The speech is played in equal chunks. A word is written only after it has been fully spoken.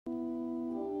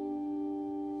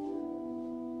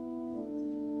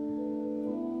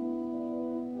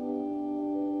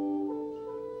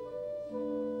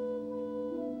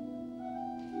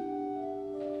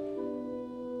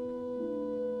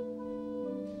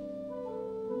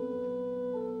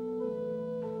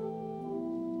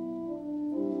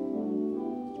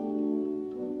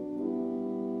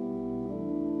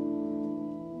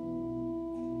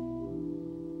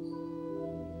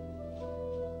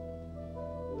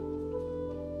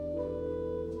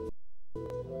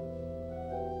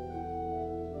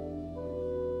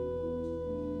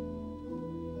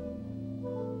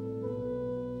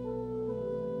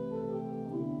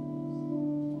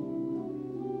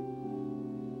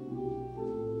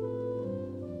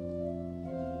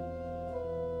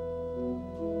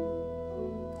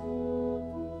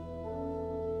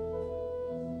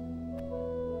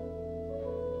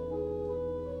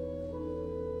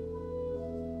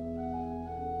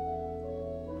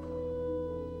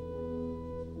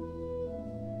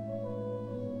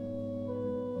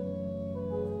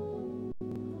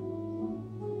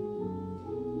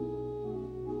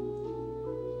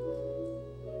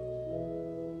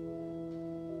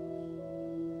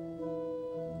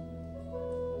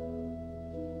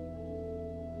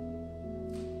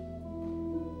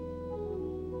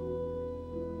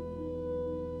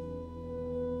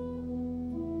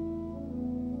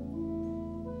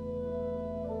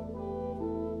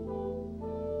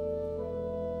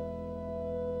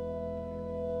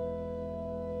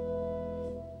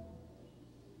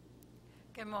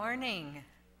Good morning.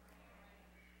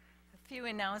 A few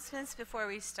announcements before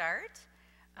we start.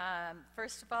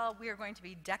 First of all, we are going to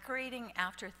be decorating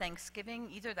after Thanksgiving,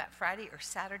 either that Friday or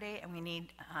Saturday, and we need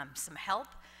some help.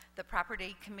 The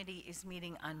property committee is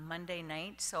meeting on Monday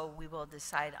night, so we will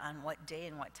decide on what day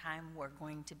and what time we're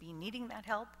going to be needing that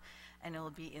help, and it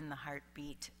will be in the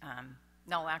Heartbeat.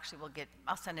 No, actually,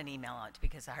 I'll send an email out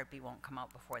because the Heartbeat won't come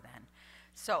out before then.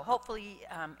 So hopefully,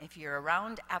 if you're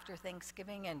around after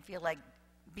Thanksgiving and feel like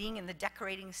being in the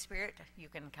decorating spirit, you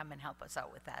can come and help us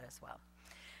out with that as well.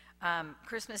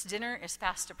 Christmas dinner is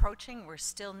fast approaching. We're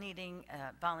still needing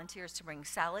volunteers to bring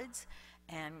salads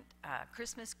and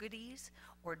Christmas goodies,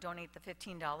 or donate the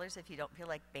 $15 if you don't feel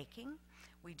like baking.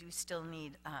 We do still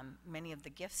need many of the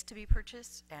gifts to be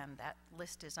purchased, and that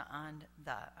list is on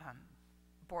the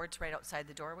boards right outside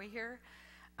the doorway here.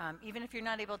 Even if you're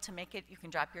not able to make it, you can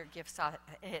drop your gifts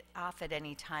off at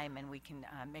any time, and we can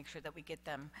make sure that we get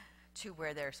them to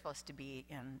where they're supposed to be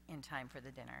in time for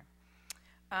the dinner.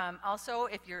 Also,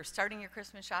 if you're starting your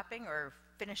Christmas shopping or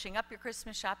finishing up your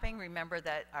Christmas shopping, remember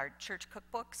that our church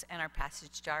cookbooks and our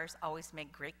passage jars always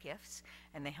make great gifts,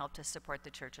 and they help to support the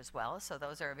church as well, so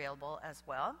those are available as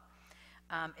well.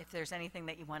 If there's anything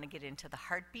that you want to get into the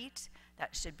Heartbeat,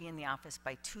 that should be in the office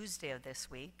by Tuesday of this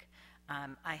week.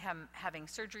 I am having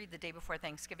surgery the day before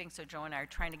Thanksgiving, so Joe and I are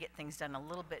trying to get things done a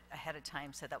little bit ahead of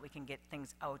time so that we can get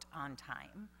things out on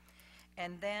time.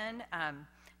 And then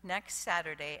next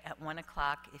Saturday at 1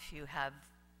 o'clock, if you have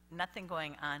nothing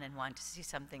going on and want to see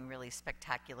something really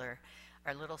spectacular,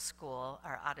 our little school,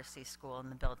 our Odyssey School in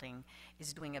the building,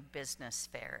 is doing a business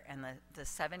fair. And the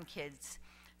 7 kids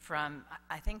from,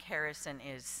 I think Harrison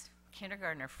is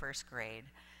kindergarten or first grade,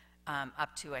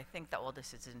 up to, I think the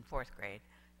oldest is in 4th grade,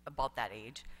 about that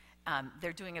age.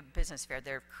 They're doing a business fair.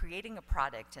 They're creating a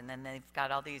product, and then they've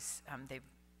got all these, they've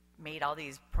made all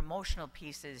these promotional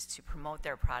pieces to promote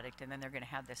their product, and then they're going to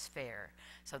have this fair.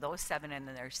 So those 7, and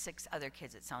then there's 6 other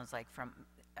kids, it sounds like, from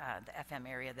the FM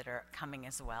area that are coming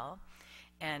as well.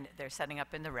 And they're setting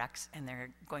up in the Rex, and they're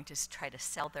going to try to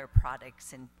sell their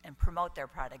products and promote their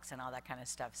products and all that kind of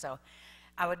stuff. So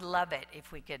I would love it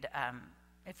if we could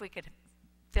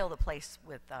fill the place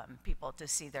with people to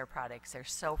see their products. They're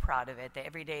so proud of it.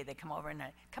 Every day they come over and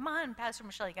come on, Pastor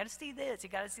Michelle, you got to see this, you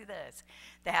got to see this.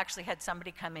 They actually had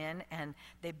somebody come in and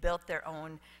they built their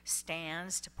own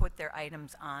stands to put their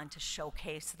items on to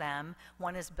showcase them.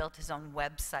 One has built his own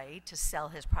website to sell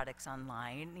his products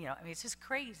online. You know, I mean, it's just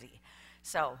crazy.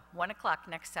 So 1 o'clock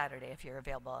next Saturday, if you're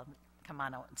available, come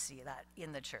on out and see that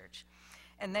in the church.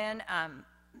 And then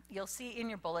you'll see in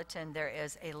your bulletin there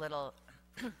is a little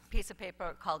piece of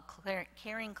paper called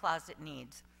Caring Closet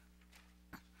Needs.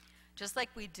 Just like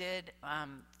we did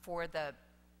for the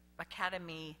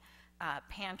Academy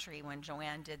Pantry when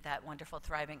Joanne did that wonderful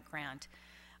Thriving grant,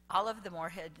 all of the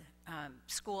Moorhead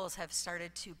schools have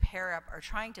started to pair up, or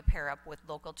trying to pair up, with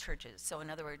local churches. So in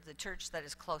other words, the church that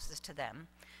is closest to them.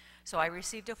 So I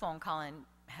received a phone call and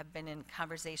have been in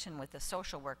conversation with the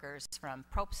social workers from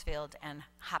Propsfield and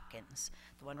Hopkins,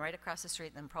 the one right across the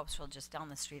street, and then Propsfield just down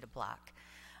the street a block.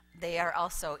 They are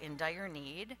also in dire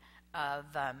need of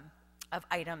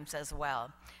items as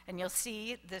well. And you'll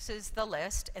see this is the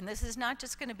list, and this is not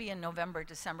just going to be a November,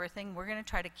 December thing. We're going to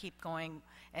try to keep going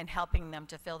and helping them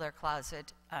to fill their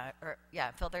closet,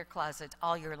 fill their closet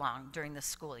all year long during the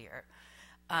school year.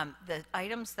 The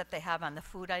items that they have on the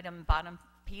food item bottom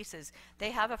pieces,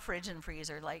 they have a fridge and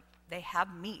freezer, like they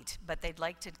have meat, but they'd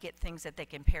like to get things that they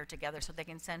can pair together so they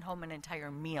can send home an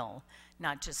entire meal,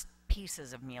 not just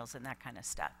pieces of meals and that kind of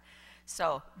stuff.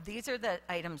 So these are the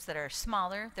items that are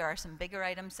smaller. There are some bigger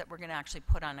items that we're going to actually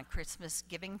put on a Christmas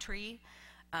giving tree,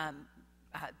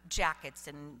 jackets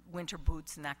and winter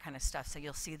boots and that kind of stuff. So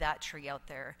you'll see that tree out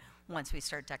there once we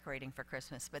start decorating for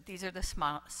Christmas. But these are the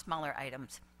smaller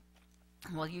items.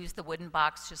 We'll use the wooden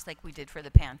box just like we did for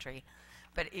the pantry.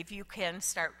 But if you can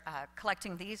start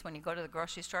collecting these when you go to the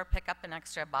grocery store, pick up an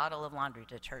extra bottle of laundry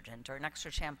detergent or an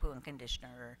extra shampoo and conditioner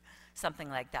or something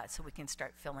like that, so we can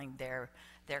start filling their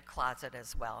closet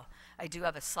as well. I do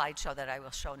have a slideshow that I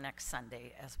will show next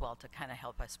Sunday as well to kind of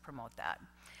help us promote that.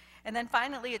 And then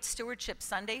finally, it's Stewardship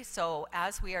Sunday, so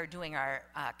as we are doing our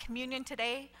communion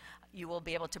today, you will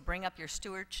be able to bring up your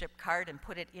stewardship card and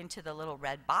put it into the little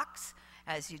red box.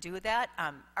 As you do that,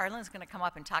 Arlen's going to come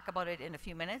up and talk about it in a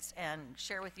few minutes and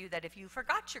share with you that if you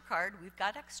forgot your card, we've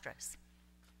got extras.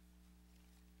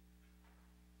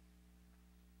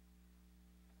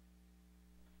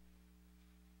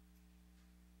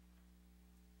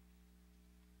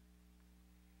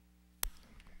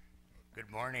 Good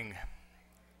morning.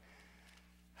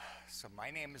 So my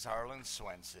name is Arlen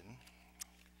Swenson.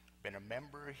 Been a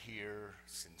member here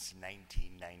since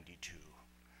 1992.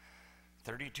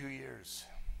 32 years.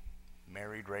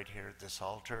 Married right here at this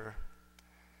altar.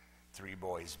 3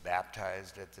 boys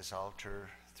baptized at this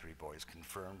altar. 3 boys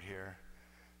confirmed here.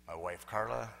 My wife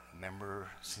Carla,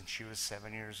 member since she was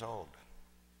 7 years old.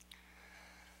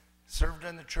 Served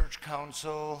on the church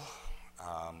council,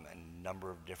 a number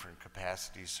of different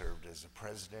capacities. Served as a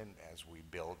president as we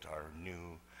built our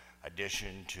new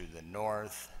addition to the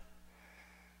north.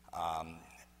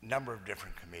 Number of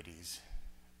different committees,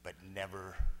 but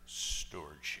never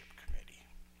stewardship committee.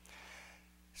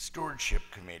 Stewardship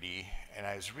committee, and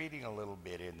I was reading a little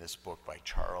bit in this book by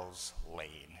Charles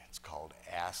Lane. It's called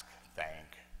Ask,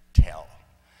 Thank, Tell.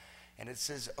 And it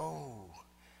says, oh,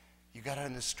 you got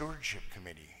on the stewardship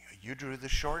committee. You drew the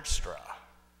short straw.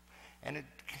 And it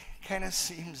kind of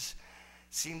seems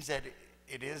that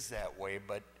it is that way,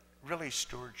 but really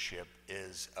stewardship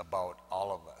is about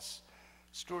all of us.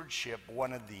 Stewardship,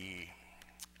 one of the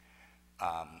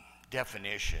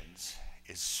definitions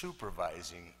is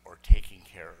supervising or taking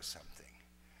care of something,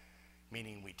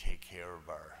 meaning we take care of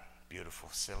our beautiful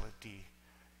facility,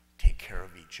 take care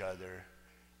of each other,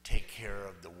 take care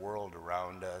of the world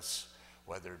around us,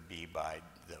 whether it be by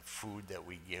the food that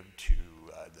we give to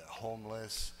the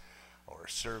homeless or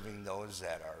serving those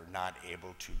that are not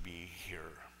able to be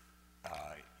here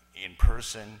in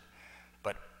person.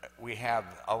 But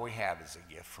all we have is a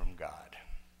gift from God.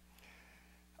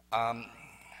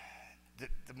 The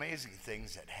amazing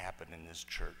things that happen in this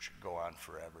church go on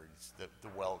forever. It's the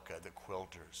Welka, the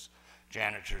quilters,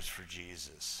 janitors for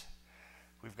Jesus.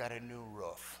 We've got a new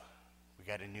roof. We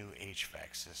got a new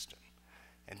HVAC system.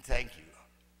 And thank you,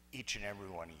 each and every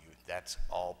one of you. That's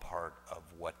all part of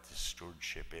what this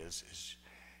stewardship is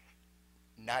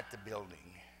not the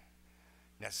building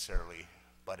necessarily,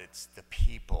 but it's the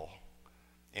people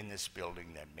in this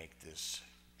building that make this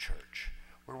church.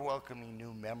 We're welcoming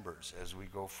new members as we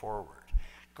go forward.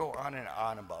 Go on and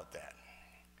on about that.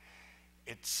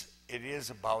 It is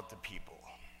about the people.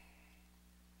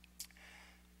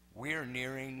 We are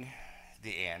nearing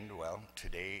the end. Well,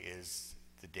 today is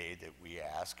the day that we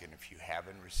ask, and if you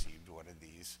haven't received one of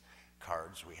these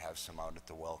cards, we have some out at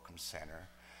the Welcome Center.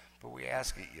 But we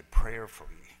ask that you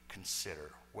prayerfully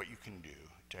consider what you can do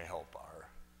to help our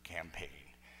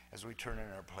campaign as we turn in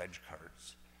our pledge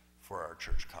cards for our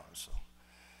church council.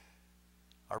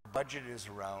 Our budget is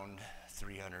around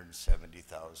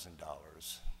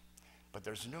 $370,000, but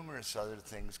there's numerous other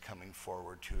things coming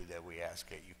forward too that we ask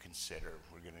that you consider.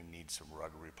 We're going to need some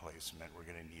rug replacement. We're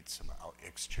going to need some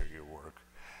exterior work.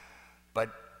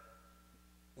 But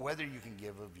whether you can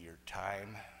give of your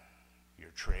time,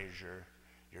 your treasure,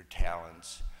 your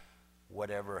talents,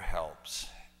 whatever helps.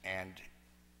 And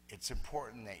it's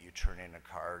important that you turn in a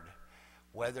card,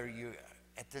 whether you,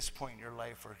 at this point in your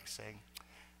life, are saying,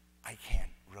 I can't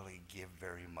really give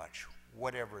very much,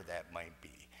 whatever that might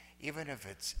be. Even if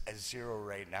it's a 0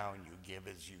 right now and you give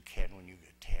as you can when you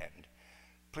attend,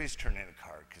 please turn in a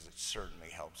card, because it certainly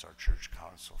helps our church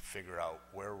council figure out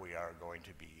where we are going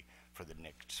to be for the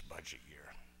next budget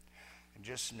year. And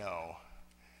just know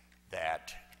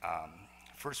that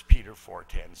 1 Peter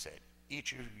 4:10 said,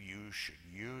 each of you should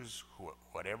use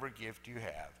whatever gift you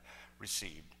have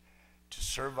received to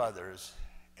serve others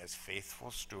as faithful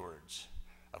stewards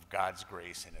of God's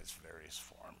grace in its various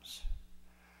forms.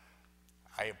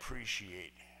 I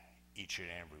appreciate each and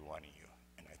every one of you,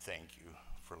 and I thank you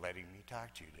for letting me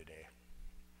talk to you today.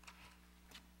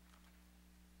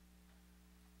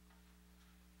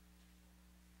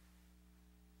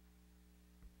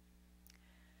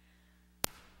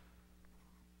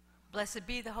 Blessed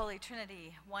be the Holy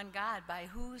Trinity, one God, by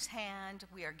whose hand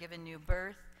we are given new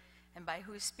birth, and by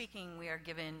whose speaking we are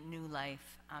given new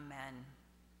life. Amen.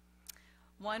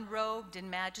 One robed in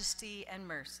majesty and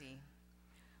mercy,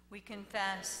 we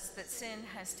confess that sin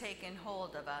has taken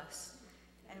hold of us,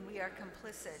 and we are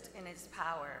complicit in its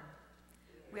power.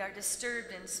 We are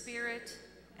disturbed in spirit,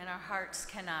 and our hearts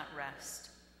cannot rest.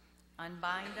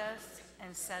 Unbind us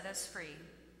and set us free.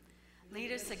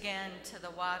 Lead us again to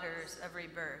the waters of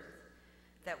rebirth,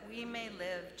 that we may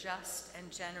live just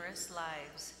and generous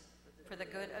lives for the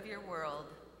good of your world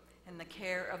and the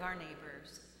care of our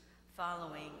neighbors,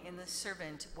 following in the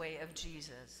servant way of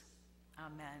Jesus.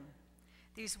 Amen.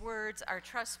 These words are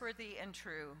trustworthy and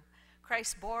true.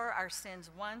 Christ bore our sins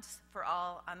once for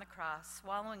all on the cross,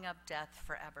 swallowing up death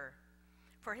forever.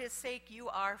 For his sake you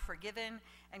are forgiven,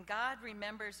 and God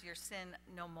remembers your sin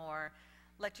no more.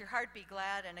 Let your heart be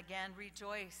glad, and again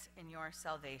rejoice in your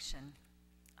salvation.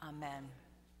 Amen.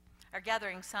 Our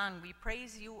gathering song, We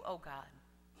Praise You, O God.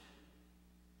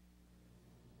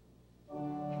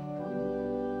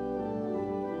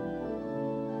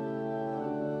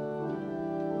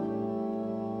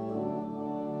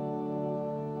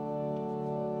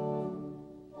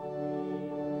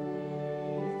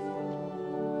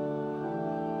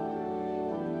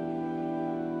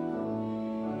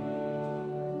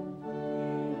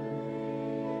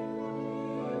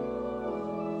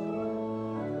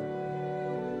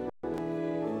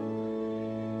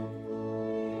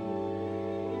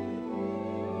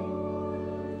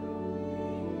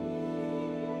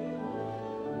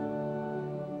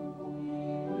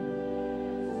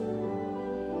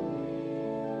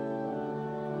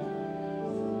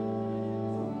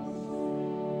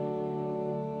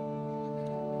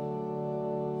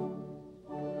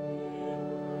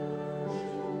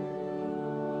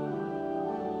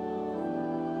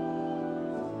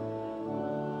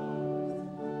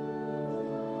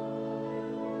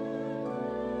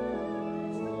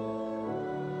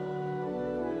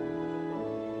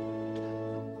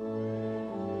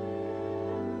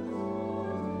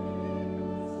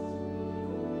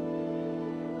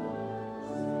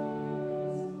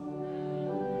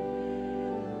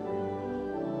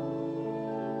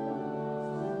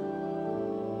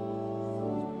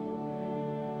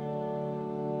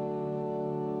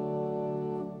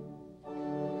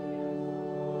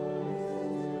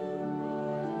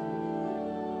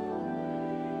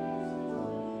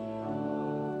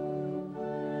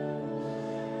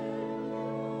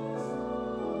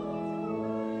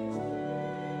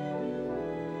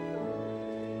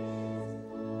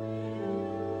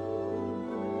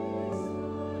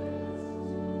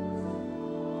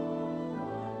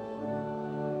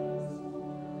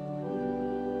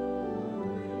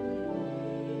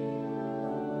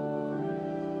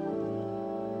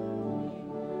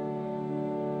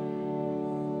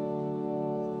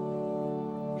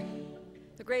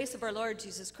 The grace of our Lord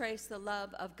Jesus Christ, the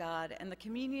love of God, and the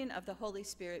communion of the Holy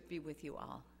Spirit be with you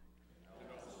all.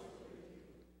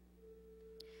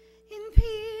 In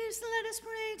peace, let us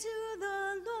pray to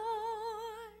the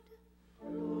Lord.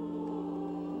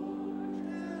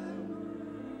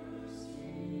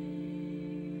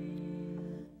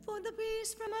 For the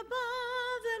peace from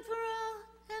above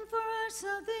and for our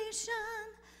salvation,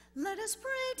 let us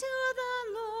pray to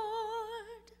the Lord.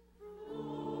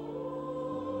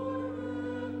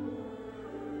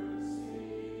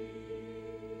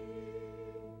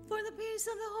 For the peace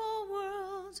of the whole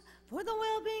world, for the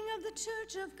well-being of the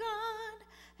Church of God,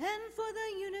 and for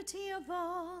the unity of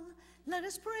all, let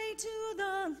us pray to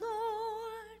the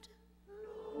Lord.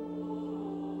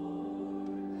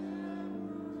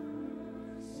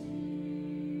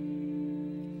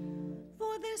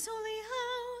 For this holy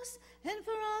house, and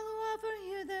for all who offer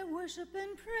here their worship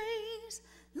and praise,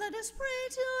 let us pray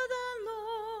to the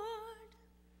Lord.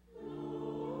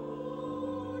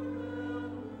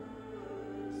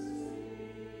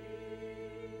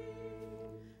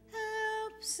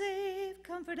 Help, save,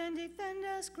 comfort, and defend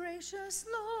us, gracious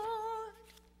Lord.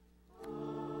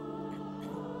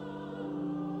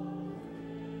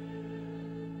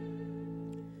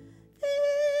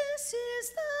 This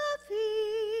is the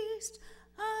feast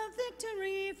of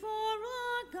victory for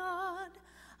our God.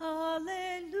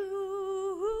 Alleluia.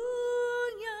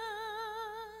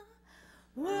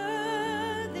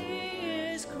 Worthy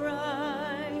is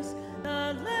Christ,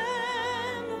 the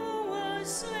Lamb who was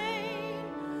slain,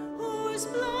 whose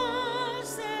blood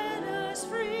set us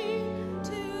free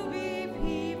to be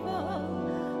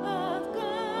people of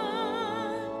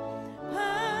God.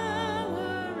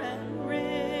 Power and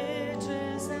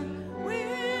riches and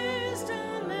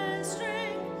wisdom and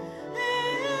strength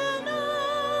and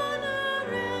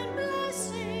honor and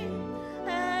blessing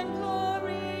and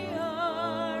glory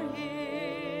are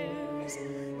his.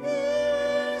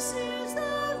 This is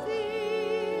the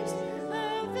feast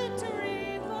of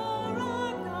victory for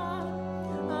our God.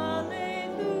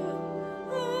 Alleluia.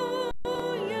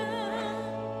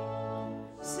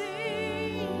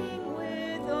 Sing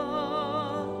with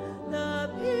all the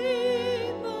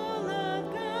people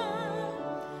of God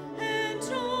and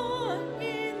join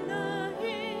in the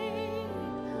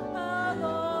hymn of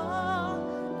all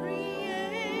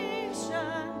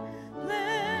creation.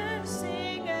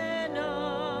 Blessing and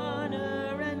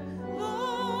honor and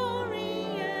glory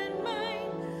and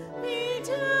might be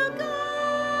to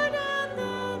God and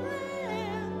the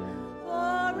Lamb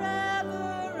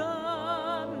forever.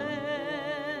 Amen.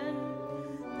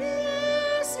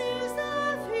 This is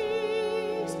the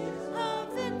feast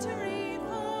of victory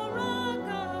for our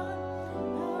God,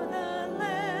 for the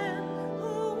Lamb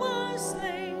who was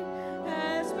slain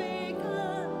has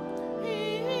begun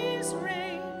his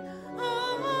reign.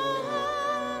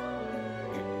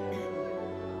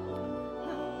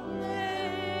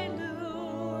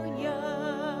 Hallelujah.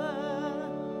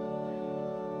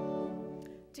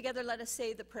 Together let us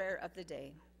say the prayer of the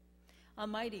day.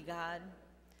 Almighty God,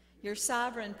 your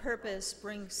sovereign purpose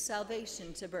brings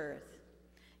salvation to birth.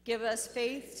 Give us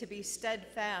faith to be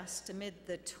steadfast amid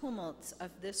the tumults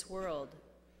of this world,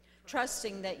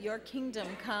 trusting that your kingdom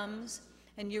comes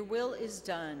and your will is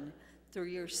done through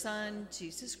your Son,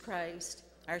 Jesus Christ,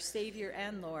 our Savior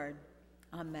and Lord.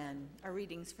 Amen. Our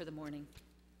readings for the morning.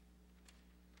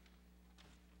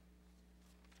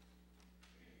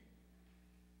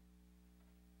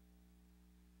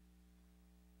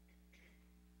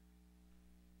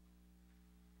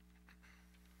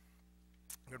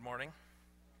 Good morning.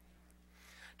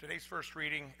 Today's first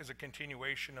reading is a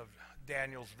continuation of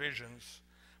Daniel's visions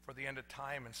for the end of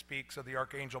time and speaks of the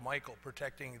Archangel Michael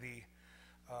protecting the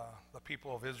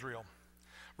people of Israel.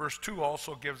 Verse 2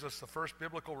 also gives us the first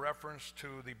biblical reference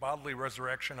to the bodily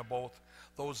resurrection of both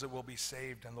those that will be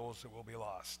saved and those that will be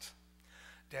lost.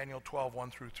 Daniel 12,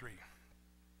 1 through 3.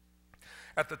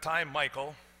 At the time,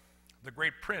 Michael, the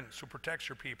great prince who protects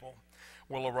your people,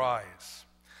 will arise.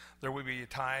 There will be a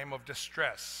time of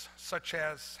distress, such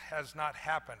as has not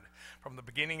happened from the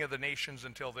beginning of the nations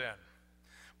until then.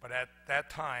 But at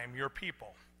that time, your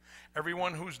people,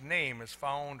 everyone whose name is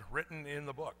found written in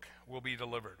the book, will be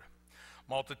delivered.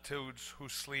 Multitudes who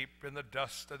sleep in the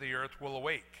dust of the earth will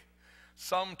awake,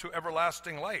 some to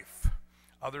everlasting life,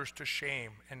 others to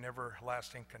shame and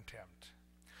everlasting contempt.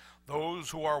 Those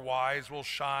who are wise will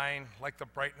shine like the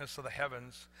brightness of the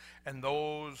heavens, and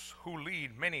those who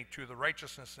lead many to the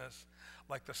righteousness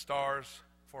like the stars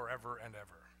forever and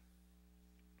ever.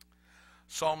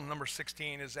 Psalm number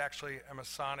 16 is actually a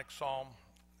Masonic psalm,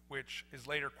 which is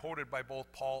later quoted by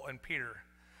both Paul and Peter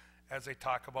as they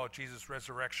talk about Jesus'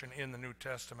 resurrection in the New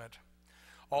Testament.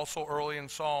 Also, early in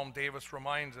Psalm, Davis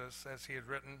reminds us, as he had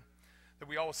written, that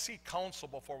we always seek counsel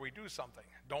before we do something.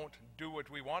 Don't do what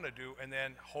we want to do and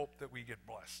then hope that we get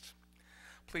blessed.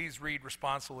 Please read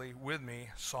responsibly with me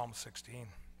Psalm 16.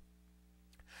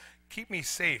 Keep me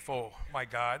safe, O my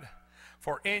God,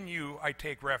 for in you I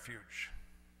take refuge.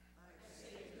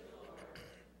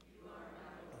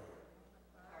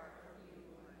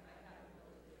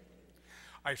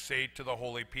 I say to the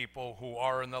holy people who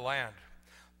are in the land,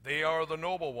 they are the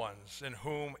noble ones, in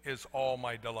whom is all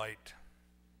my delight.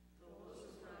 Those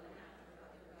who run after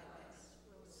other gods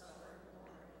will suffer more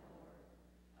and more.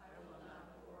 I will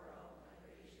not pour out my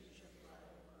patience of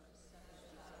blood,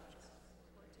 such gods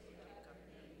or take up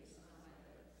their names on my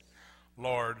lips.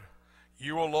 Lord,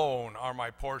 you alone are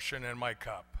my portion and my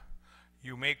cup.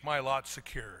 You make my lot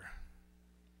secure.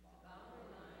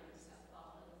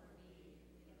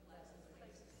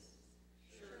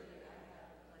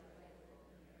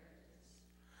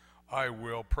 I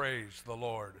will praise the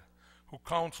Lord, who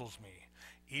counsels me.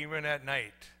 Even at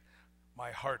night,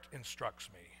 my heart instructs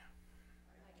me.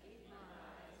 I keep my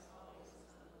eyes always on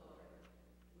the Lord.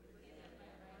 Within my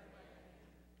right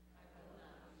hand, I will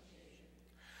not be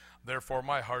shaken. Therefore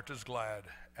my heart is glad,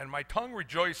 and my tongue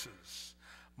rejoices.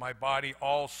 My body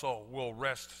also will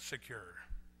rest secure.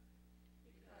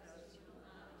 Because you will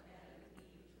not abandon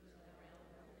me to the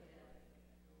realm of the dead,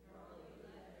 nor will you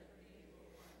let the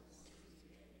faithful ones see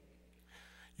decay.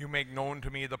 You make known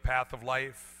to me the path of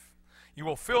life. You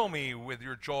will fill me with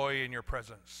your joy in your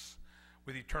presence,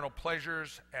 with eternal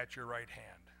pleasures at your right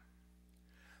hand.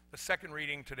 The second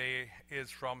reading today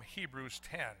is from Hebrews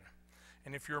 10.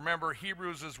 And if you remember,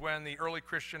 Hebrews is when the early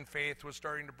Christian faith was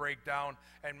starting to break down,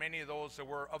 and many of those that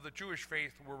were of the Jewish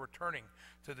faith were returning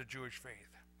to the Jewish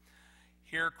faith.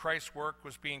 Here, Christ's work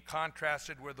was being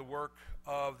contrasted with the work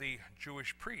of the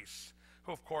Jewish priests,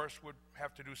 who of course would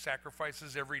have to do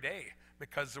sacrifices every day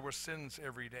because there were sins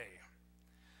every day.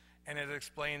 And it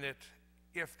explained that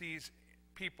if these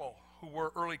people who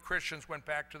were early Christians went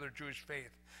back to their Jewish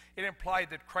faith, it implied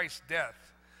that Christ's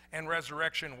death and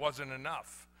resurrection wasn't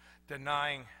enough,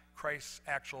 denying Christ's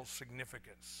actual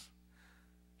significance.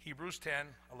 Hebrews 10,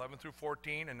 11 through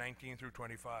 14 and 19 through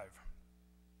 25.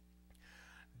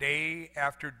 Day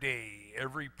after day,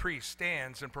 every priest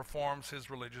stands and performs his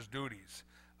religious duties.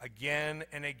 Again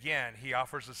and again, he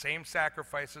offers the same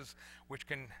sacrifices which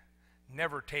can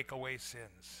never take away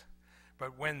sins.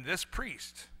 But when this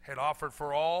priest had offered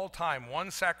for all time one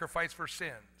sacrifice for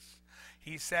sins,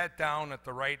 he sat down at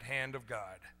the right hand of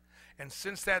God. And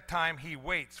since that time, he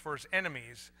waits for his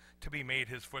enemies to be made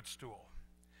his footstool.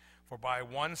 For by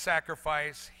one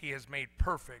sacrifice, he has made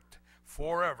perfect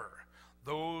forever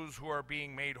those who are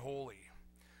being made holy.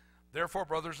 Therefore,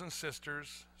 brothers and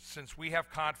sisters, since we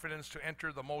have confidence to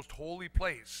enter the most holy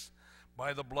place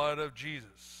by the blood of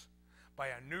Jesus, by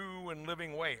a new and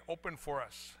living way opened for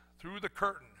us through the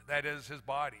curtain that is his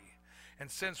body,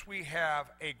 and since we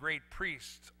have a great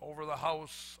priest over the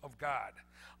house of God,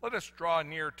 let us draw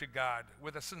near to God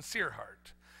with a sincere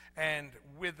heart and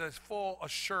with the full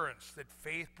assurance that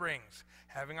faith brings,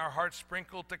 having our hearts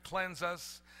sprinkled to cleanse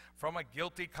us from a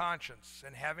guilty conscience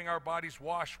and having our bodies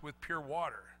washed with pure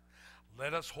water.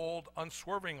 Let us hold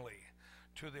unswervingly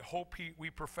to the hope we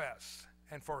profess,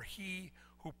 and for he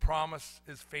who promised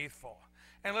is faithful.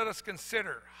 And let us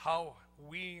consider how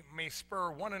we may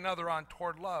spur one another on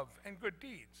toward love and good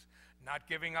deeds, not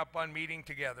giving up on meeting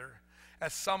together,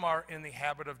 as some are in the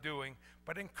habit of doing,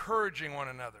 but encouraging one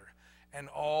another, and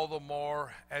all the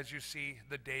more as you see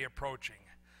the day approaching.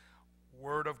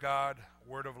 Word of God,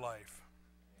 word of life.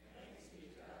 Thanks be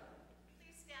to God.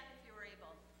 Please stand if you are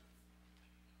able.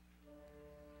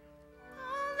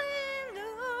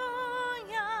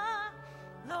 Hallelujah,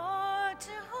 Lord,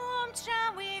 to whom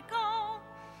shall we go?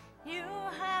 You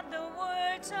have the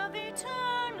words of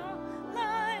eternal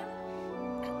life.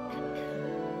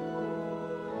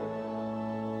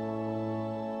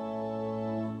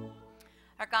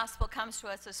 Our gospel comes to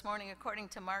us this morning according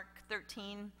to Mark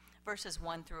 13, verses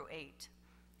 1 through 8.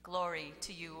 Glory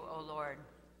to you, O Lord.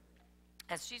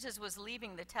 As Jesus was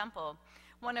leaving the temple,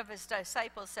 one of his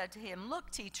disciples said to him,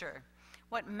 "Look, teacher,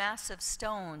 what massive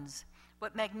stones,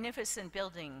 what magnificent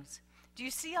buildings. Do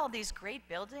you see all these great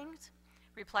buildings?"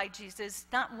 Replied Jesus,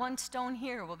 "Not one stone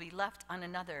here will be left on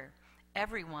another.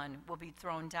 Everyone will be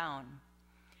thrown down."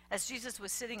 As Jesus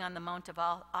was sitting on the Mount of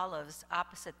Olives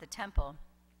opposite the temple,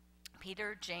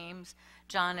 Peter, James,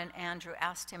 John, and Andrew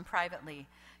asked him privately,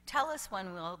 "Tell us,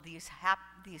 when will these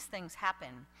things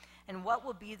happen, and what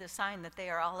will be the sign that they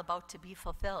are all about to be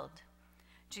fulfilled?"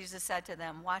 Jesus said to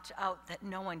them, "Watch out that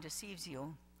no one deceives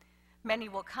you. Many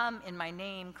will come in my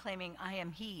name, claiming I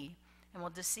am he, and will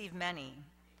deceive many.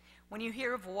 When you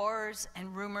hear of wars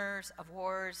and rumors of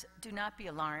wars, do not be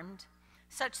alarmed.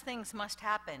 Such things must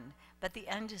happen, but the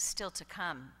end is still to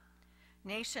come.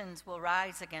 Nations will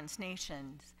rise against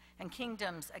nations, and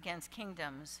kingdoms against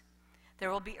kingdoms. There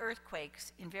will be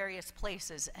earthquakes in various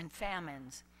places and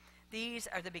famines. These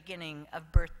are the beginning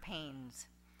of birth pains.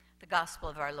 The gospel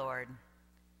of our Lord.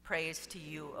 Praise to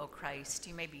you, O Christ.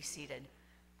 You may be seated.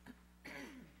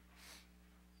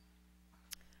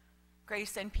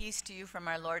 Grace and peace to you from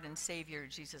our Lord and Savior,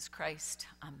 Jesus Christ.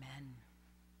 Amen.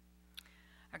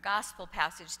 Our gospel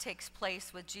passage takes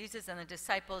place with Jesus and the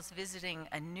disciples visiting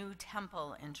a new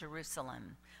temple in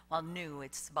Jerusalem. Well, new,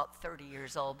 it's about 30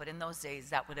 years old, but in those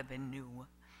days that would have been new.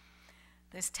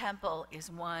 This temple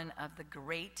is one of the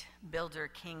great builder,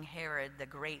 King Herod the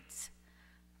Great's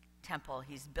temple.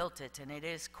 He's built it, and it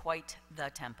is quite the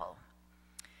temple.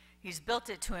 He's built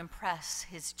it to impress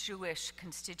his Jewish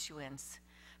constituents,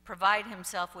 provide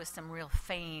himself with some real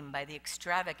fame by the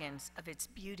extravagance of its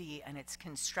beauty and its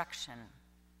construction.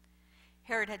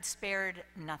 Herod had spared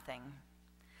nothing.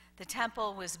 The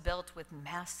temple was built with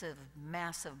massive,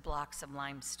 massive blocks of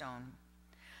limestone.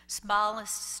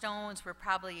 Smallest stones were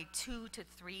probably 2 to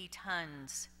 3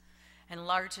 tons, and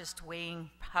largest weighing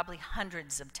probably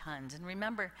hundreds of tons. And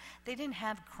remember, they didn't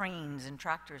have cranes and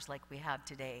tractors like we have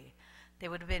today. They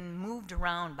would have been moved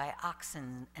around by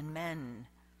oxen and men.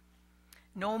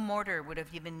 No mortar would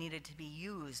have even needed to be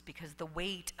used because the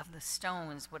weight of the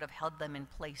stones would have held them in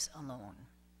place alone.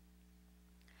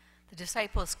 The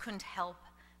disciples couldn't help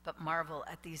but marvel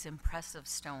at these impressive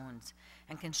stones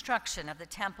and construction of the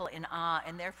temple in awe,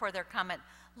 and therefore their comment,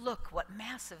 "Look, what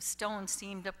massive stones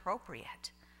seemed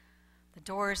appropriate." The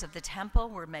doors of the temple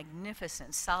were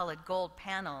magnificent solid gold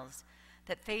panels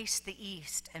that faced the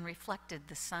east and reflected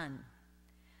the sun.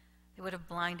 They would have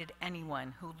blinded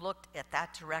anyone who looked at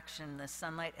that direction in the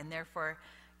sunlight, and therefore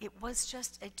it was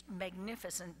just a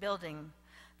magnificent building.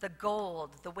 The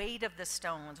gold, the weight of the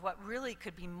stones, what really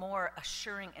could be more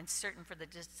assuring and certain for the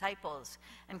disciples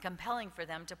and compelling for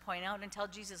them to point out and tell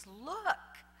Jesus,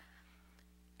 "Look."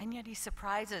 And yet he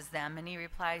surprises them and he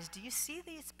replies, "Do you see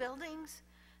these buildings?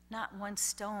 Not one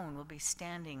stone will be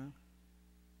standing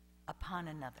upon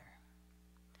another.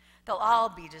 They'll all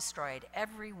be destroyed,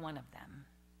 every one of them."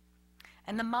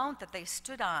 And the mount that they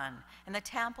stood on and the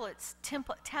temple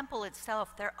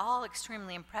itself, they're all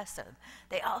extremely impressive.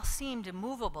 They all seemed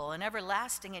immovable and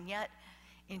everlasting, and yet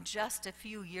in just a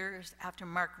few years after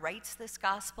Mark writes this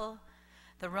gospel,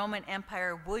 the Roman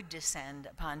Empire would descend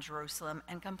upon Jerusalem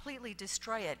and completely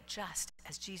destroy it, just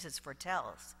as Jesus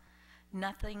foretells.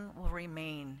 Nothing will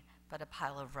remain but a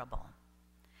pile of rubble.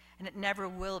 And it never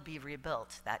will be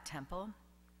rebuilt, that temple.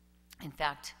 In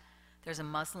fact, there's a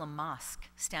Muslim mosque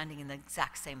standing in the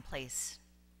exact same place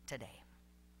today.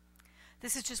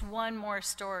 This is just one more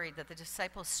story that the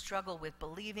disciples struggle with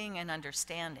believing and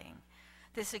understanding.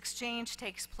 This exchange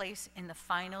takes place in the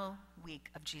final week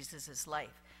of Jesus'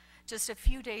 life. Just a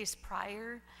few days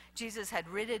prior, Jesus had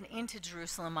ridden into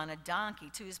Jerusalem on a donkey,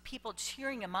 to his people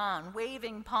cheering him on,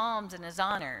 waving palms in his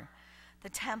honor. The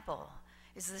temple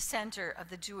is the center of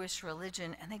the Jewish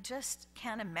religion, and they just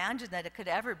can't imagine that it could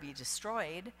ever be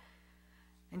destroyed.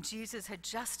 And Jesus had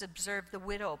just observed the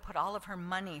widow put all of her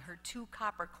money, her 2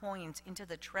 copper coins, into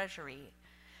the treasury,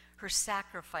 her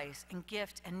sacrifice and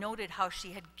gift, and noted how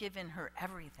she had given her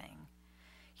everything.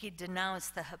 He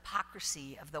denounced the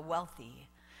hypocrisy of the wealthy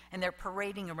and their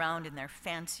parading around in their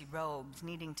fancy robes,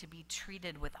 needing to be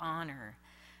treated with honor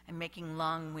and making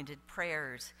long-winded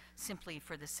prayers simply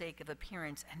for the sake of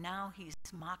appearance. And now he's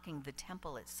mocking the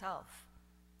temple itself.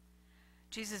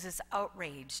 Jesus is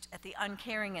outraged at the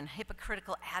uncaring and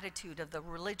hypocritical attitude of the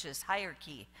religious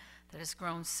hierarchy that has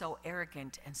grown so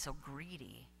arrogant and so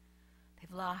greedy.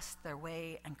 They've lost their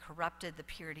way and corrupted the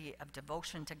purity of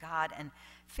devotion to God and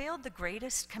failed the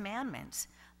greatest commandments: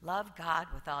 love God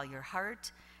with all your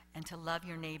heart and to love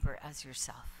your neighbor as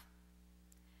yourself.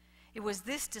 It was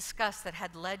this disgust that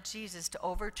had led Jesus to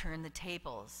overturn the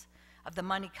tables of the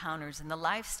money counters and the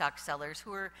livestock sellers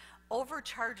who were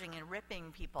overcharging and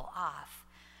ripping people off.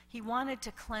 He wanted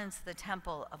to cleanse the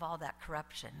temple of all that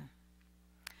corruption.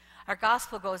 Our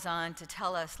gospel goes on to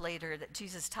tell us later that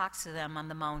Jesus talks to them on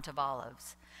the Mount of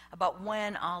Olives about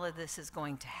when all of this is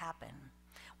going to happen.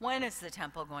 When is the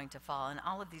temple going to fall and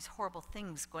all of these horrible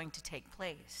things going to take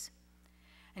place?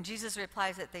 And Jesus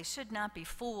replies that they should not be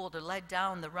fooled or led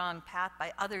down the wrong path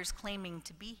by others claiming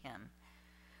to be him.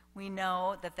 We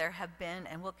know that there have been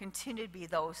and will continue to be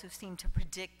those who seem to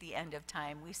predict the end of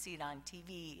time. We see it on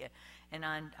TV and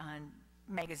on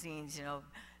magazines,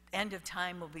 end of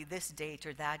time will be this date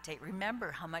or that date.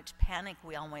 Remember how much panic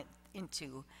we all went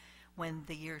into when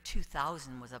the year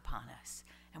 2000 was upon us,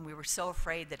 and we were so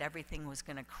afraid that everything was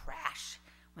going to crash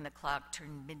when the clock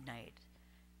turned midnight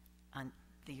on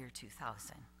the year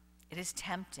 2000. It is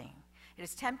tempting. It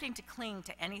is tempting to cling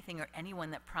to anything or anyone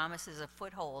that promises a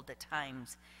foothold at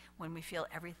times when we feel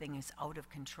everything is out of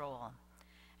control.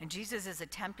 And Jesus is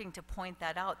attempting to point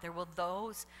that out. There will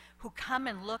those who come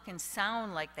and look and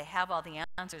sound like they have all the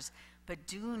answers, but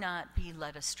do not be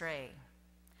led astray.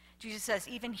 Jesus says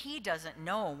even he doesn't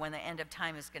know when the end of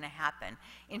time is going to happen.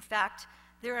 In fact,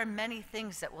 there are many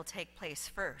things that will take place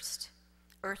first.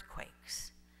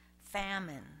 Earthquakes,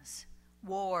 famines,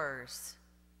 wars,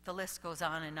 the list goes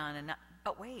on and on and on.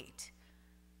 But wait,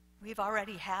 we've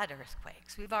already had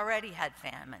earthquakes. We've already had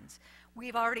famines.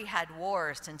 We've already had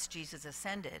wars since Jesus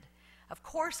ascended. Of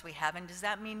course we have, and does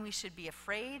that mean we should be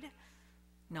afraid?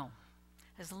 No.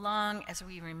 As long as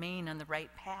we remain on the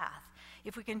right path,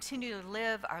 if we continue to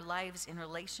live our lives in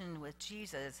relation with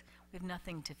Jesus, we have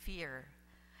nothing to fear.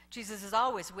 Jesus is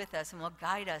always with us and will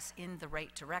guide us in the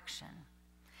right direction.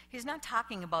 He's not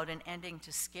talking about an ending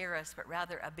to scare us, but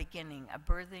rather a beginning, a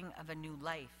birthing of a new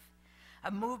life,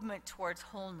 a movement towards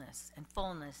wholeness and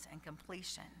fullness and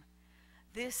completion.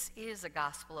 This is a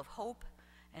gospel of hope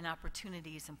and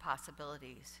opportunities and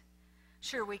possibilities.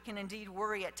 Sure, we can indeed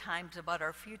worry at times about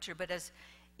our future, but as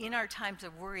in our times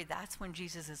of worry, that's when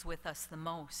Jesus is with us the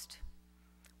most.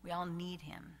 We all need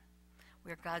him.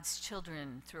 We're God's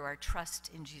children through our trust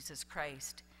in Jesus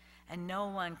Christ, and no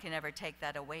one can ever take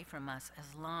that away from us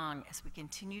as long as we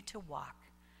continue to walk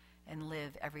and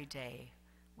live every day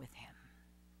with him.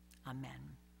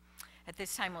 Amen. At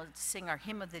this time, we'll sing our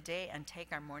hymn of the day and take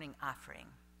our morning offering.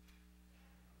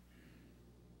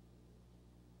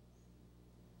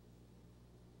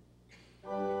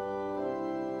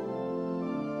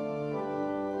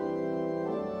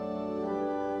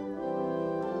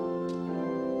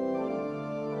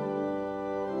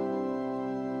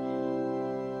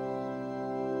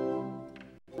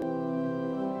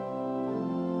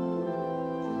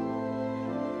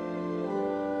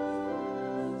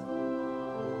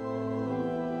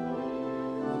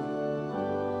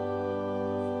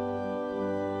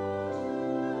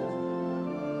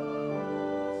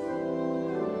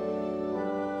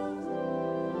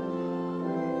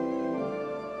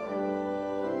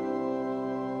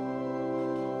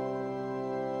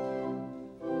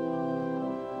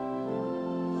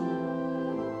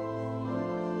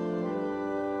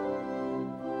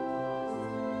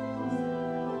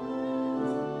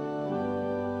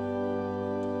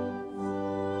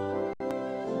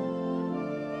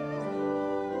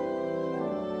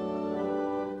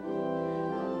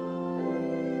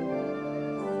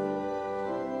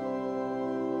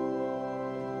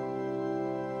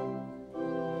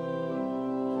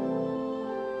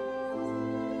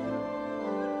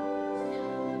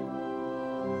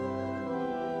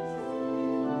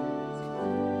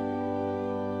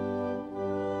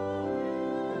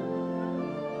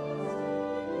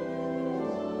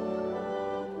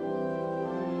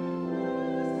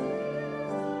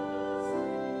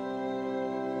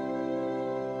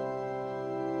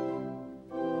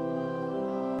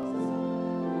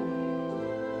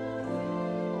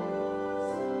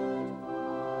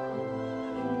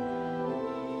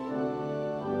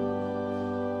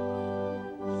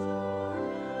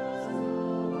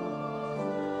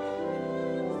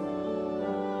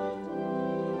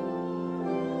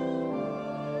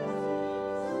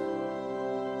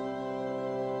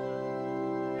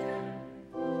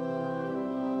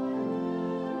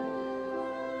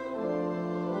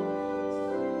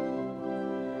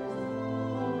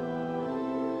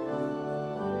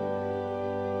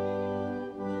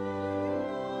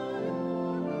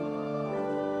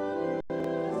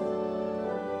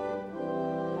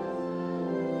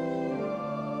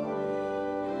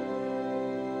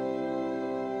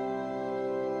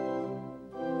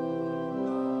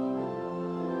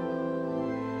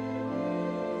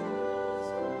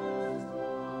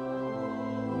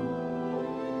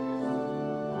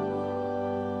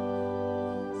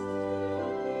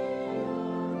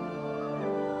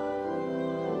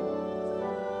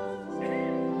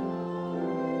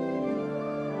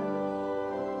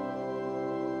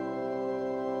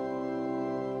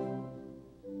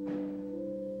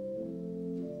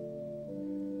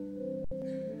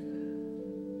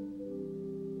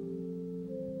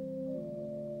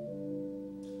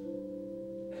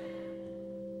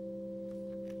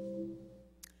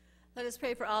 Let us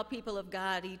pray for all people of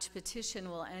God. Each petition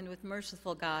will end with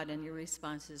merciful God, and your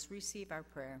responses receive our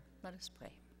prayer. Let us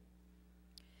pray.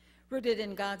 Rooted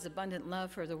in God's abundant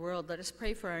love for the world, let us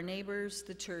pray for our neighbors,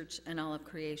 the church, and all of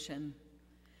creation.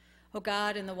 O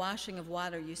God, in the washing of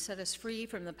water, you set us free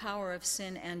from the power of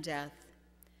sin and death.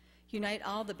 Unite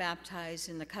all the baptized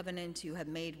in the covenant you have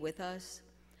made with us,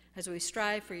 as we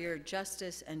strive for your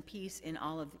justice and peace in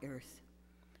all of the earth.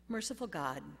 Merciful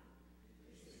God,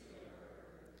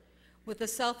 with the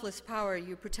selfless power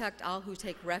you protect all who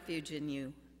take refuge in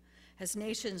you. As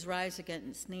nations rise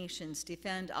against nations,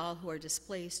 defend all who are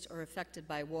displaced or affected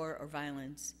by war or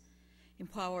violence.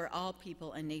 Empower all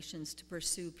people and nations to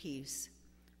pursue peace.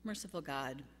 Merciful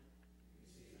God,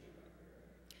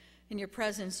 in your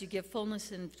presence you give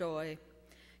fullness and joy.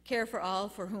 Care for all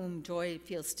for whom joy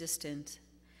feels distant.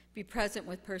 Be present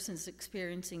with persons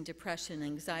experiencing depression,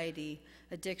 anxiety,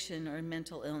 addiction, or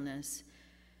mental illness.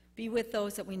 Be with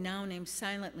those that we now name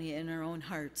silently in our own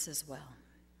hearts as well.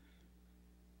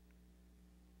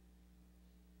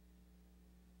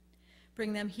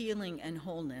 Bring them healing and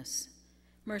wholeness.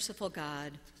 Merciful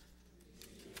God,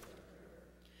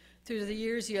 through the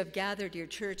years you have gathered your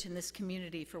church in this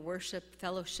community for worship,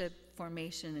 fellowship,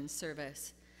 formation, and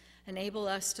service. Enable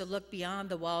us to look beyond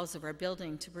the walls of our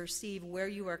building to perceive where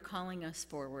you are calling us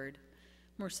forward.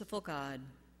 Merciful God,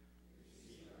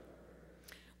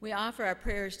 we offer our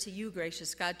prayers to you,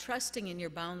 gracious God, trusting in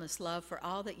your boundless love for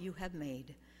all that you have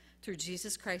made. Through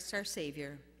Jesus Christ our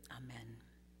Savior, amen.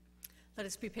 Let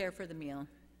us prepare for the meal.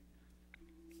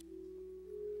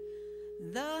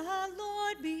 The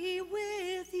Lord be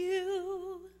with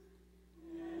you.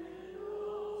 And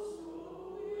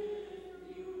also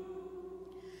with you.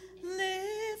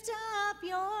 Lift up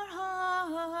your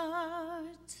heart.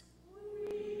 We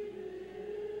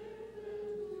lift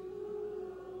them to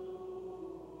the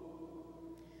Lord.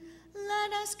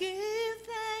 Let us give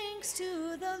thanks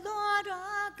to the Lord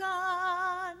our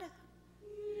God.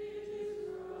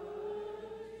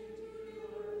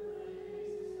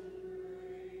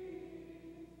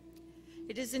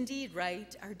 It is indeed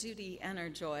right, our duty and our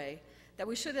joy, that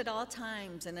we should at all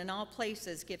times and in all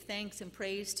places give thanks and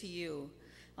praise to you,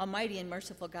 Almighty and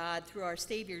merciful God, through our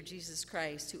Savior Jesus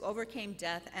Christ, who overcame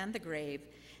death and the grave,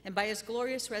 and by his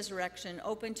glorious resurrection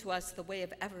opened to us the way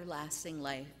of everlasting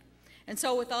life. And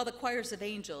so with all the choirs of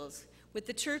angels, with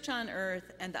the church on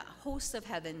earth and the hosts of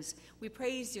heavens, we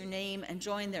praise your name and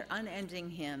join their unending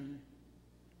hymn.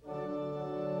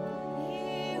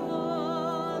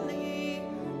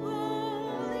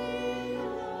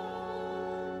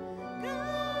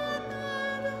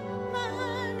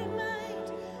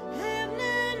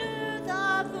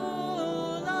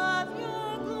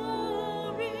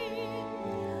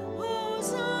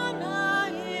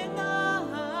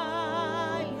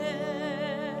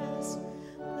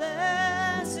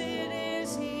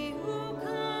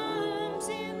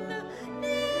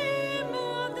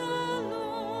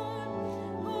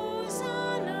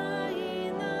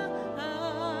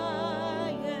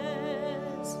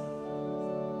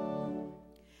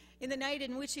 The night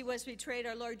in which he was betrayed,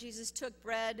 our Lord Jesus took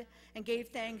bread and gave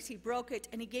thanks. He broke it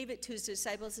and he gave it to his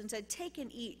disciples and said, "Take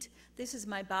and eat. This is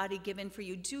my body given for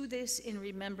you. Do this in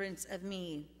remembrance of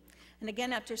me." And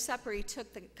again after supper, he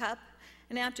took the cup,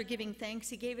 and after giving thanks,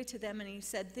 he gave it to them and he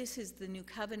said, "This is the new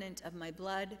covenant of my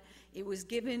blood. It was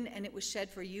given and it was shed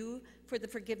for you for the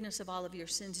forgiveness of all of your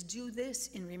sins. Do this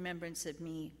in remembrance of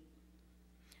me."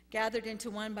 Gathered into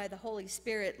one by the Holy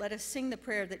Spirit, let us sing the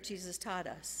prayer that Jesus taught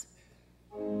us.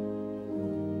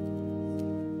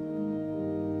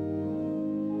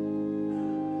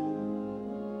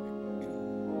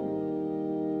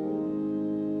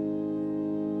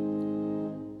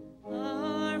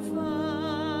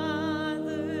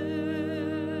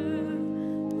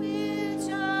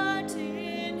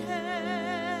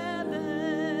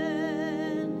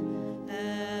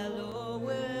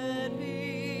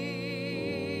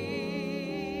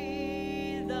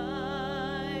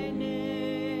 Thy name.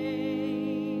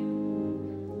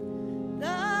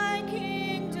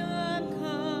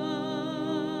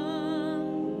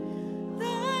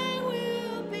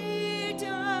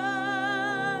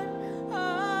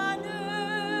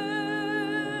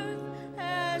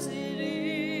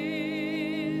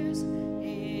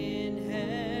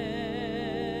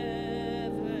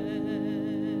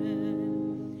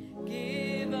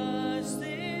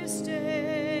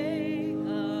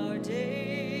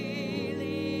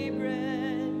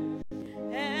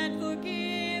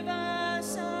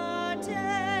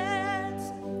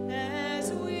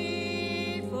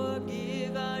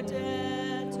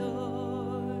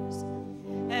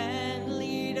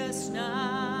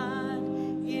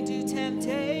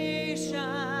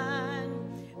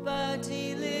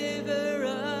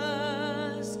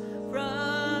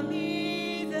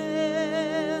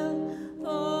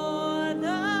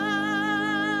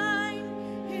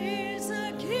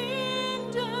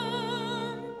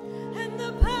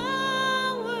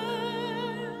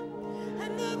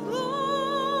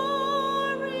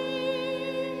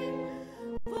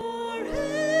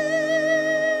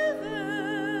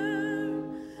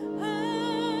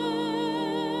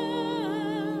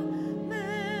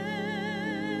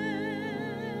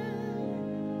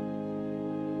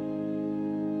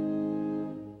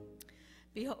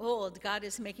 Behold, God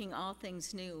is making all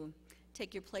things new.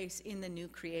 Take your place in the new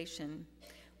creation.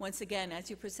 Once again, as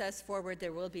you process forward,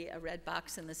 there will be a red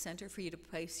box in the center for you to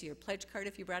place your pledge card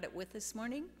if you brought it with this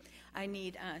morning. I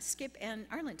need Skip and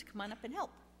Arlen to come on up and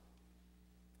help.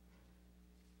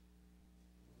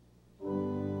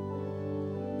 Thank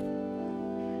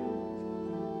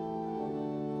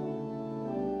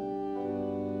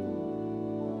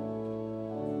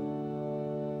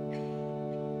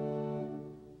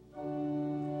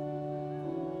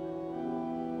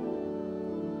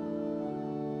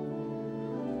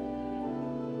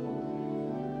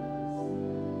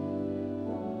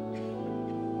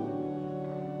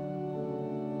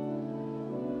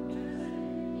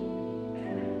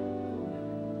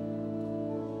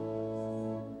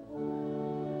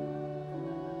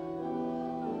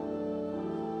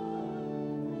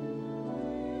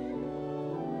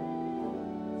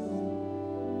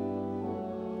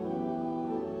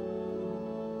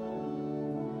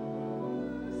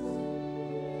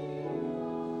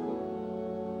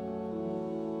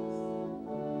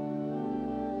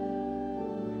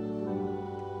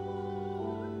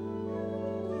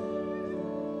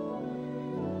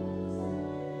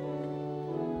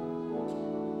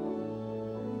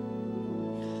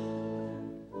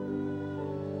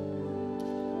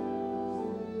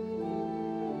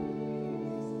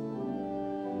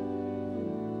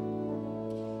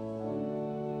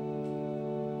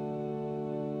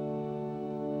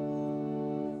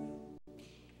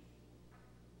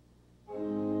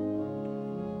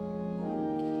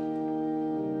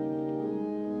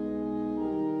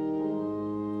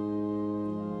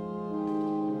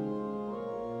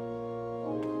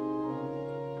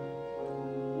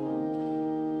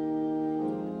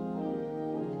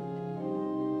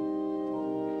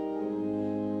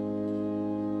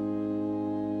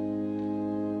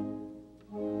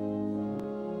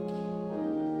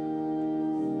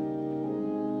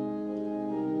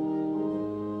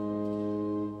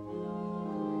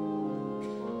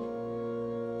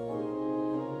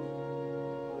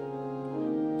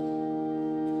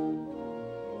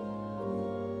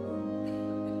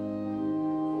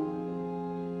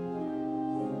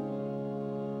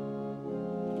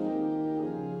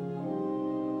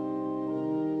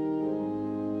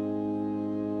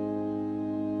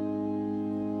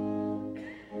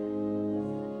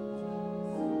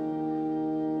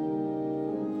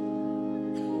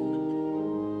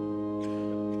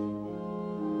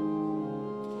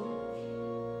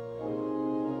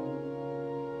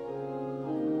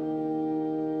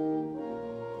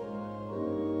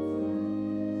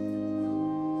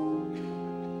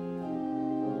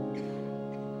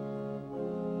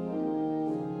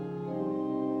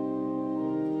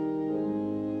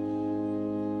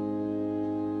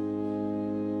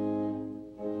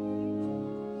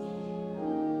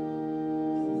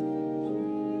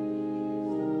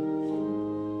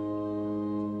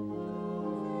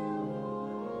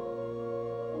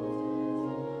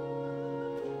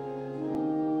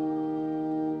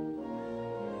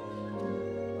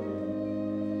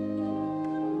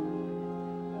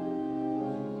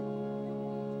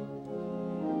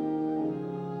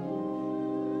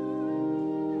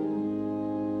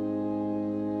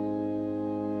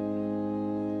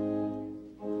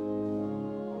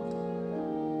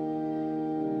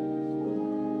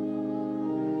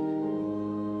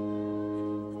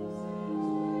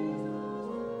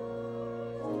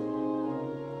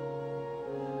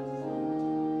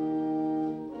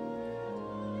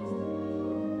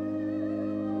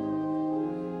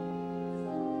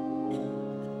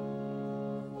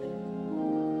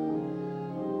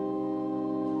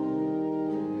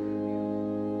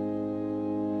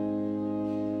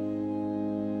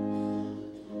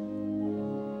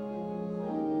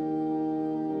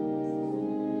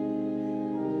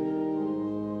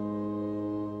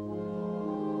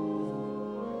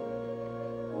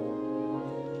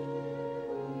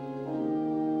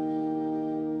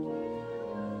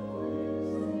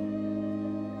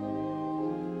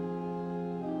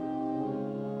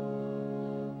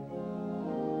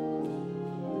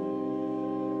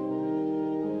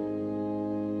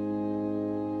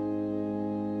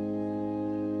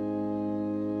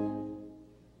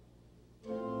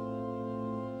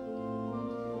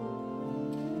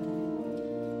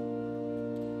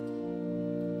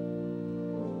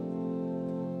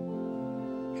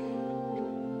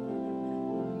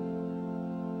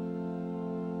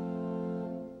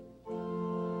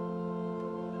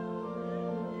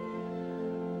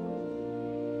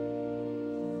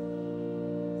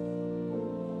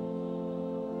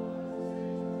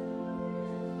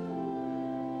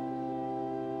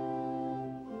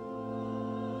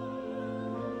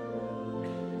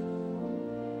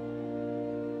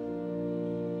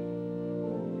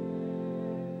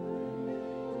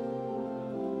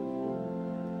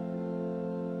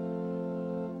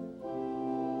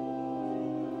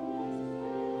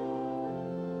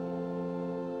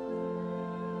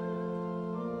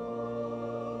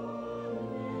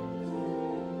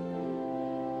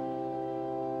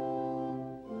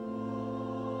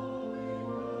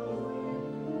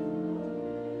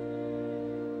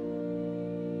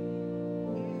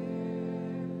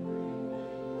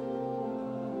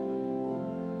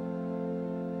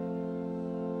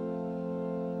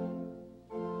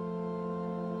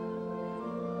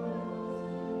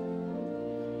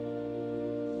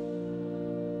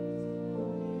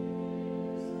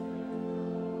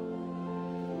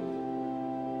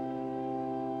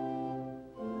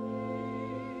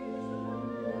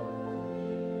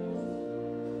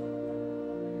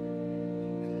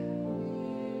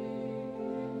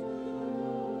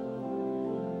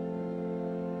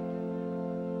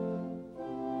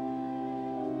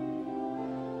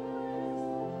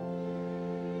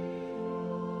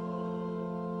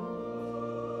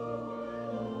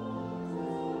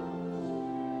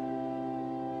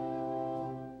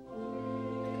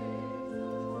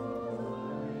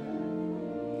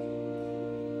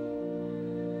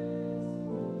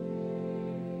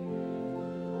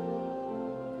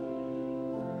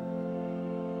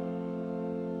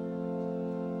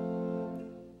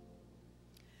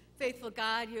Faithful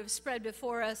God, you have spread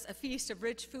before us a feast of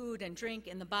rich food and drink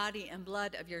in the body and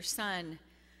blood of your Son.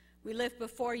 We lift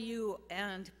before you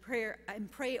and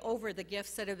pray over the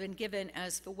gifts that have been given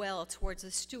as well towards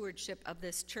the stewardship of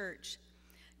this church.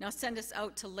 Now send us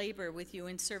out to labor with you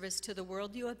in service to the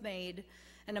world you have made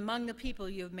and among the people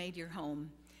you have made your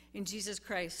home. In Jesus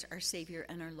Christ, our Savior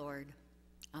and our Lord.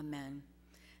 Amen.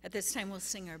 At this time, we'll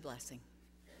sing our blessing.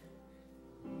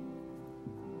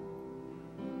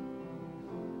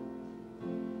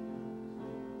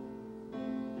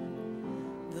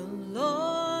 The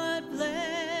Lord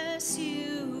bless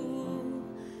you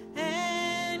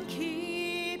and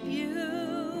keep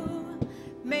you,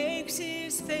 makes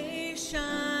his face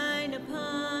shine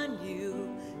upon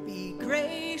you, be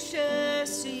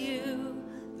gracious to you.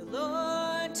 The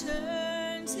Lord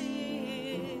turns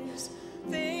his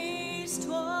face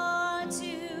towards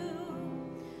you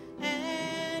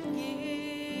and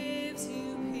gives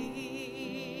you peace.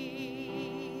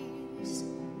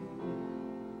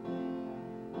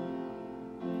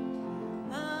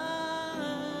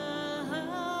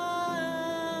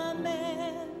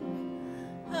 Amen.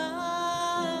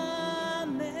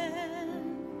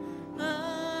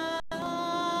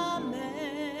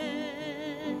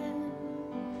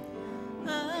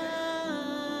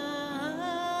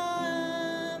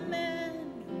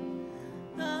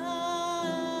 Amen.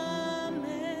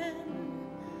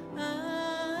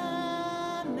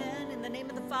 Amen. In the name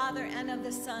of the Father, and of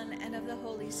the Son, and of the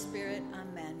Holy Spirit.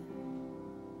 Amen.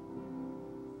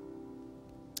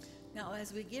 Now,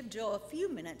 as we give Joe a few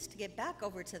minutes to get back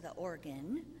over to the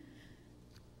organ,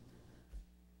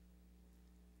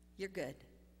 you're good.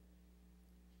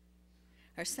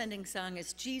 Our sending song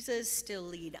is Jesus Still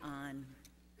Lead On.